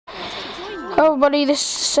Oh, buddy, this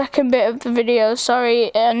second bit of the video, sorry,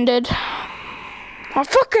 it ended. I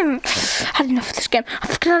fucking had enough of this game. I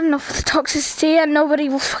fucking had enough of the toxicity and nobody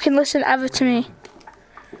will fucking listen ever to me.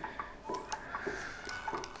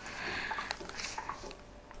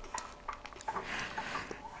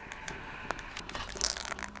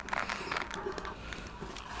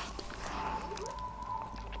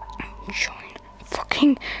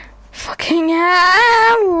 Join. Fucking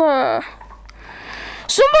hell.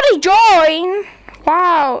 Somebody join.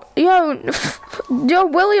 Wow. Yo,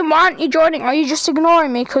 William, why aren't you joining? Are you just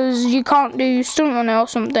ignoring me because you can't do stunt runner or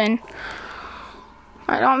something?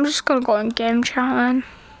 Right, I'm just gonna go in game chat then.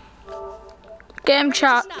 Game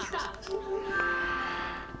chat.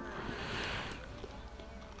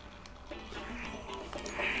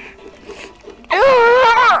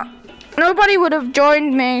 Nobody would have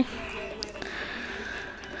joined me.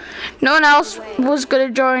 No one else was gonna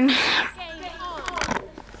join.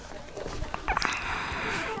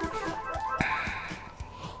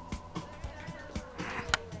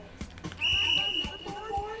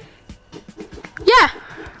 Yeah,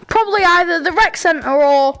 probably either the rec center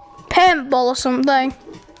or paintball or something.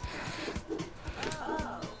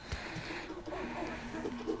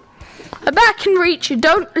 I bet I can reach you.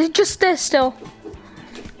 Don't just stay still.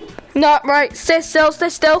 No, right, stay still, stay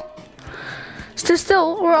still. Stay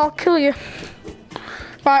still or I'll kill you.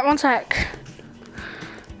 Right, one sec.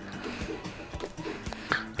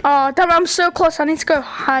 Oh, damn it, I'm so close. I need to go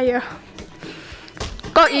higher.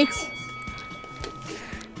 Got you.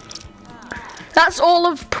 That's all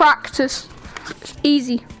of practice. It's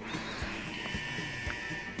easy.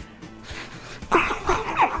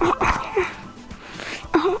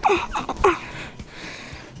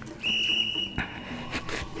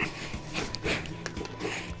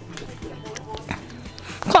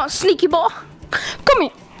 Come on, sneaky boy. Come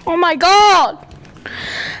here. Oh my god.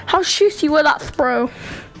 How shooty with that throw.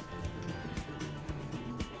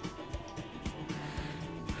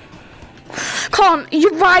 Come on,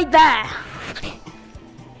 you're right there.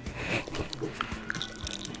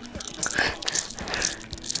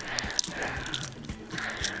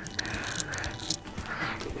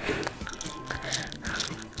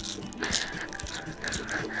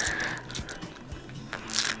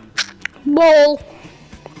 Ball.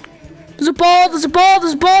 There's a ball, there's a ball,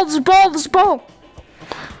 there's a ball, there's a ball, there's a ball.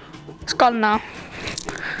 It's gone now.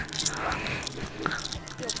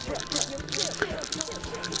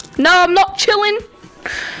 No, I'm not chilling.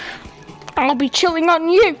 I'll be chilling on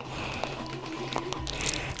you.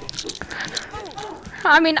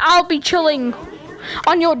 I mean, I'll be chilling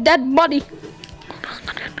on your dead body.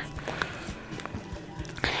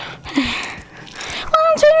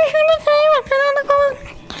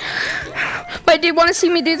 Wait, do you want to see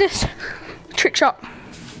me do this? Trick shot.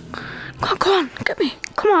 Come on, get me.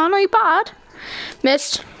 Come on, are you bad?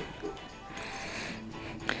 Missed.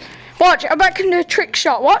 Watch, I bet I can do a trick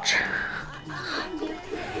shot, watch.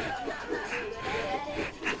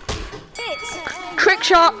 Trick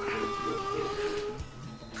shot.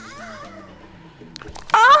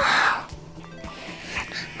 Ah!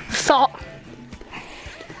 Thought.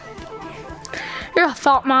 You're a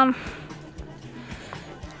thought man.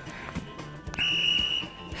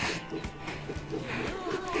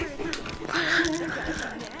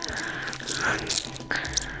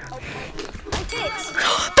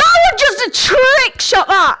 That was just a trick shot,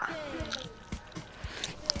 that.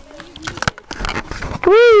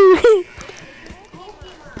 Woo!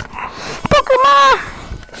 Pokemon!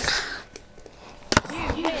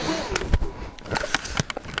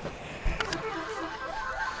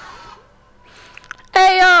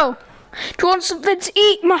 Hey yo! Do you want something to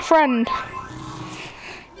eat, my friend?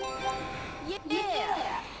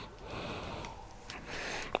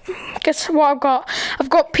 Guess what I've got? I've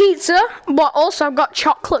got pizza, but also I've got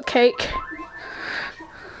chocolate cake.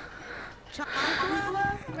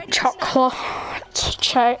 Chocolate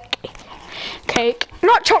cake.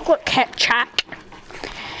 Not chocolate cake.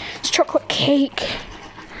 It's chocolate cake.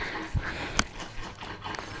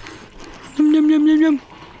 Yum yum yum yum yum.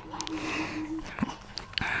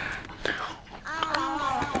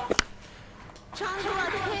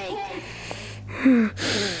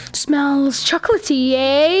 Smells chocolatey,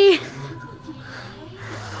 yay!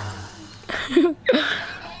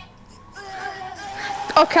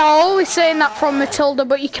 Okay, I'm always saying that from Matilda,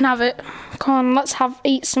 but you can have it. Come on, let's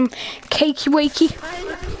eat some cakey wakey.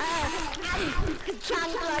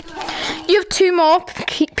 You have 2 more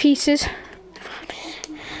pieces.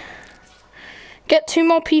 Get 2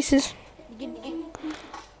 more pieces.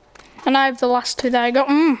 And I have the last 2 there. I go,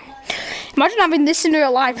 Imagine having this in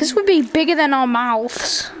real life. This would be bigger than our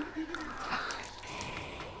mouths.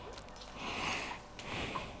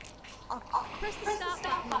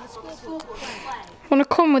 Wanna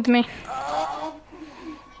come with me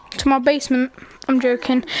to my basement? I'm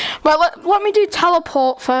joking. Well, let me do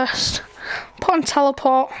teleport first. Put on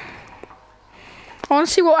teleport. I want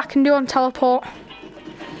to see what I can do on teleport.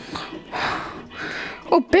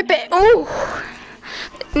 Oh, Bibbit. Oh,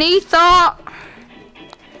 knee thought.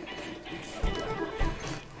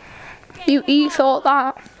 You thought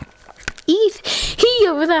that. He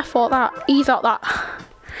over there thought that. He thought that.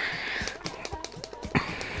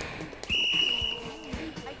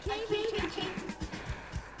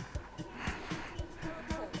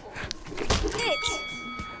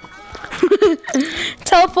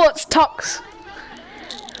 Teleports Tox.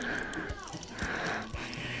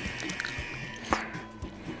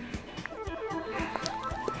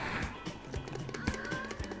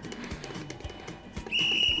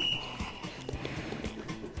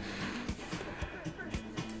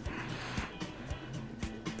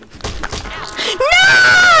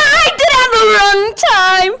 Wrong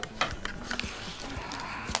time.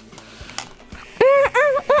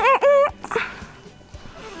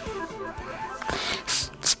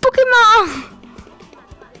 Spooky mom.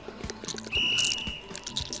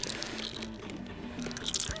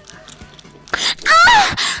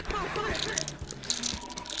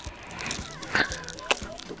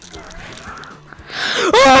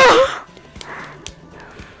 Oh!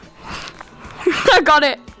 I got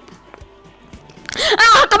it.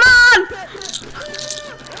 Ah, come on!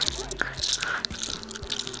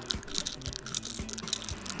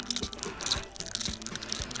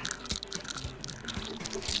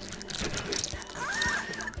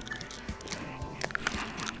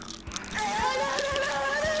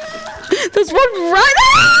 There's one right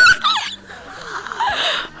there!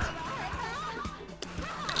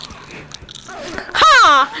 Ha!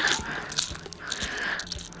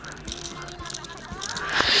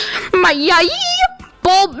 My yay!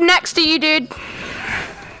 Bulb next to you, dude.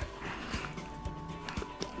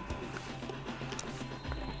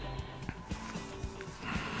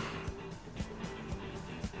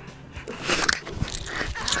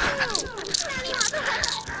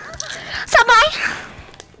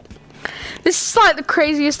 This is like the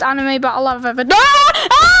craziest anime battle I've ever done.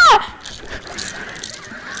 Ah!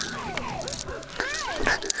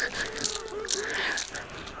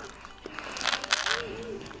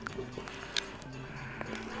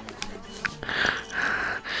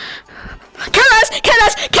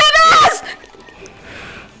 Kenneth!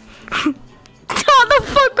 What the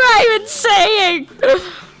fuck were I even saying?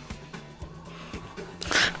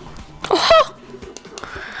 Oh,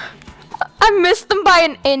 I missed them by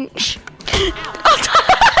an inch.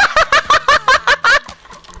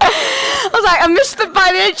 I was like, I missed them by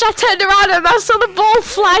an inch. I turned around and I saw the ball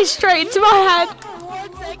fly straight into my head.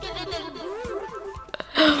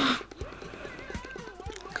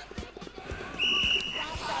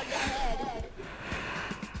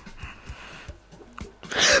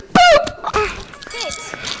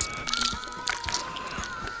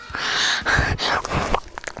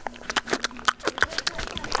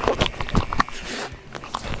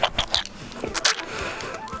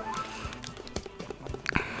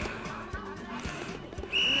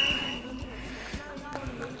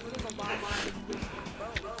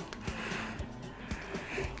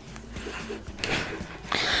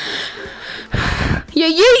 Yeah,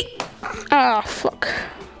 yeet! Oh, fuck.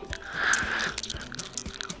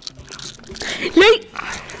 Yeet!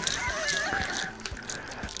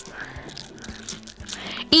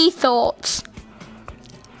 E-thoughts.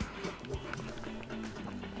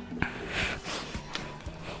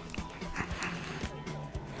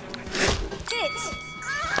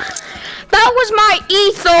 That was my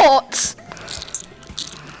e-thoughts.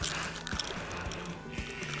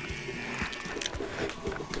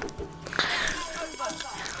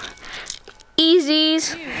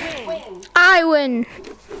 Easies. I win.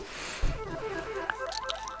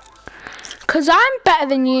 Cause I'm better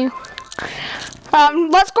than you.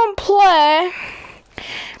 Let's go and play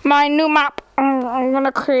my new map I'm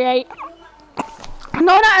gonna create.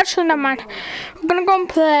 No, actually, never mind. I'm gonna go and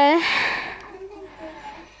play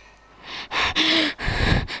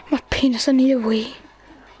my penis. I need a wee.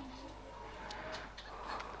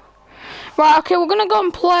 Right, okay, we're gonna go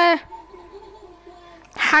and play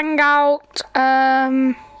Hangout.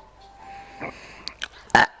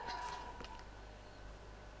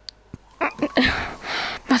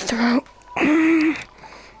 My throat.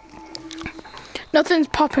 Nothing's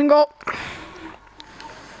popping up.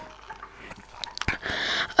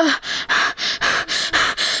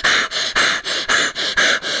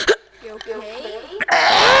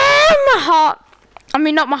 My heart. I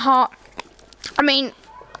mean, not my heart. I mean,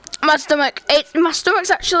 My stomach. My stomach's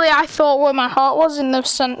actually, I thought, where my heart was in the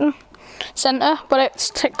center, but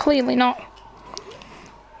it's clearly not.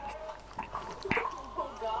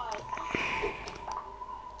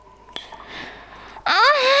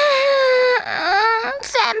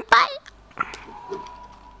 Senpai.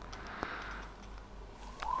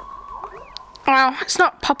 Wow, it's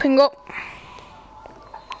not popping up.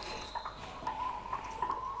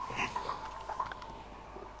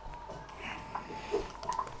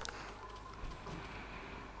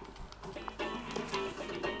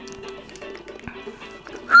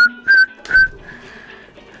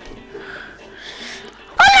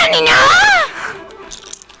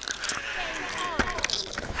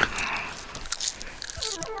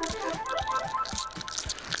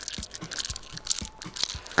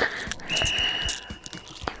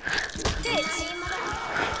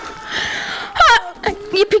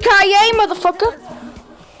 Yippee-ki-yay, motherfucker!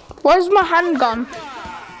 Where's my hand gone?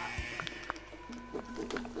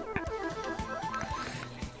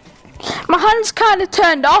 My hand's kind of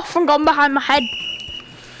turned off and gone behind my head.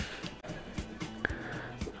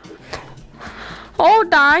 Or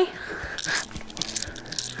die.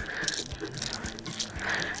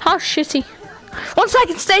 How shitty. 1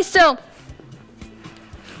 second, stay still.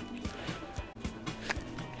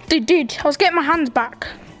 Dude, I was getting my hands back.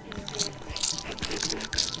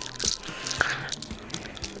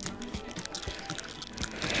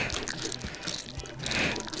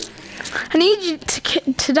 I need you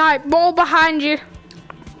to die. Ball behind you.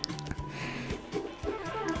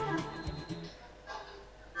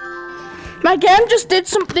 My game just did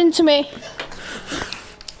something to me.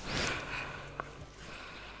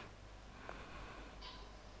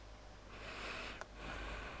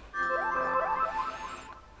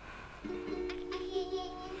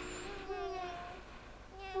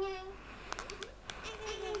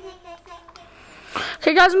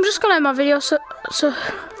 Okay guys, I'm just gonna end my video, so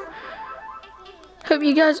hope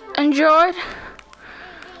you guys enjoyed.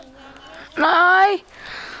 And I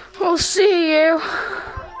will see you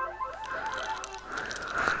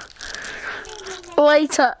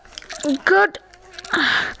later. Good.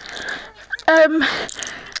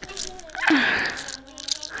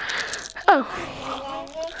 Oh.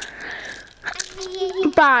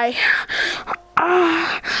 Bye.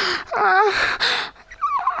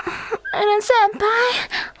 And then senpai.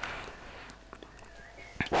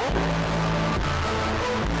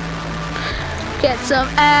 Get some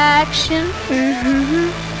action.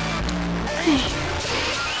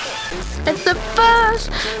 It's the first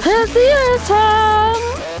of the time.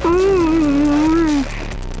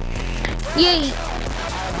 Yay.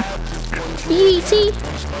 Yeezy.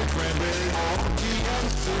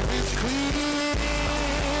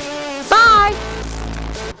 Bye.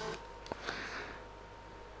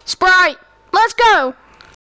 Sprite, let's go.